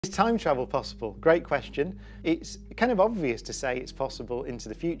Is time travel possible? Great question. It's kind of obvious to say it's possible into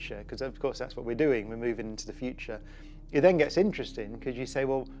the future, because of course that's what we're doing, we're moving into the future. It then gets interesting because you say,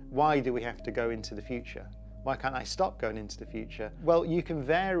 well, why do we have to go into the future? Why can't I stop going into the future? Well, you can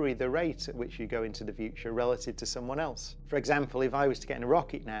vary the rate at which you go into the future relative to someone else. For example, if I was to get in a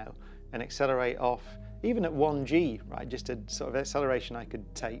rocket now and accelerate off, even at 1g, right, just a sort of acceleration I could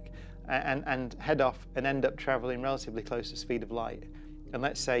take, and head off and end up traveling relatively close to the speed of light, and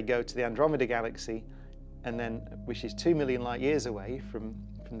let's say go to the Andromeda galaxy, and then, which is 2 million light years away from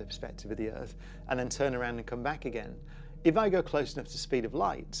the perspective of the Earth, and then turn around and come back again. If I go close enough to the speed of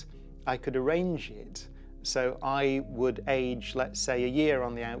light, I could arrange it so I would age, let's say, a year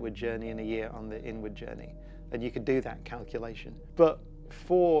on the outward journey and a year on the inward journey. And you could do that calculation. But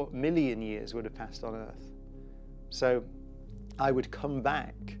 4 million years would have passed on Earth. So I would come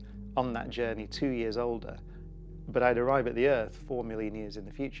back on that journey 2 years older, but I'd arrive at the Earth 4 million years in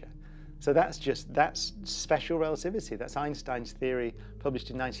the future. So that's special relativity. That's Einstein's theory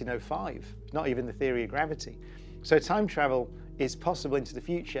published in 1905, not even the theory of gravity. So time travel is possible into the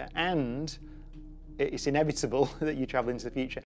future, and it's inevitable that you travel into the future.